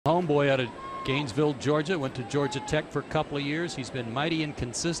Homeboy out of Gainesville, Georgia, went to Georgia Tech for a couple of years. He's been mighty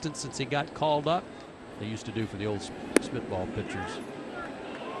inconsistent since he got called up. They used to do for the old spitball pitchers.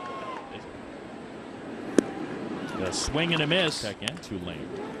 A swing and a miss. Second, Tulane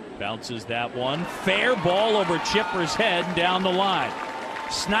bounces that one. Fair ball over Chipper's head and down the line.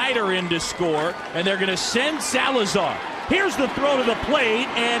 Snyder in to score, and they're going to send Salazar. Here's the throw to the plate,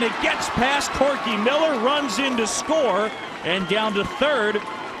 and it gets past Corky Miller, runs in to score, and down to third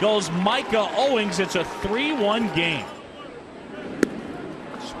goes Micah Owings. It's a 3-1 game.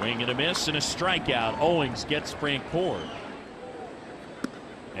 Swing and a miss and a strikeout. Owings gets Frank Ford.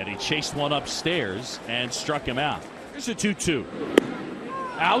 And he chased one upstairs and struck him out. Here's a 2-2.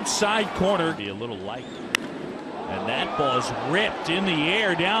 Outside corner. Be a little light. And that ball is ripped in the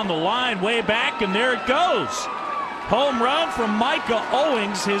air down the line, way back, and there it goes. Home run from Micah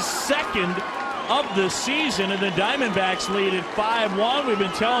Owings, his second of the season, and the Diamondbacks lead at 5-1. We've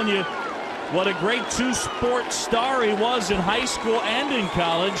been telling you what a great two-sport star he was in high school and in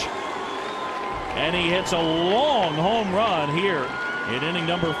college. And he hits a long home run here in inning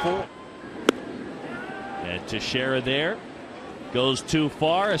number 4. And Teixeira there goes too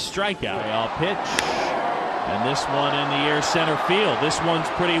far, a strikeout. I'll pitch. And this one in the air center field. This one's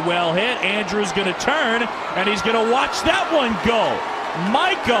pretty well hit. Andrew's going to turn, and he's going to watch that one go.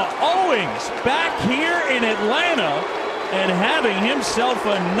 Micah Owings back here in Atlanta and having himself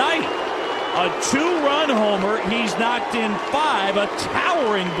a night. A 2-run homer. He's knocked in 5, a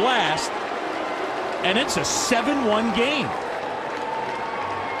towering blast, and it's a 7-1 game.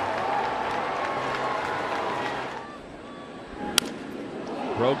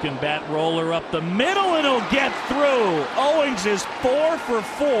 Broken bat roller up the middle, and he'll get through. Owings is 4 for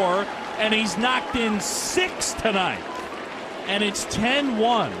 4, and he's knocked in 6 tonight. And it's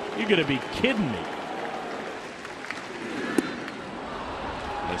 10-1. You're going to be kidding me.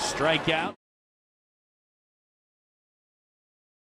 The strikeout.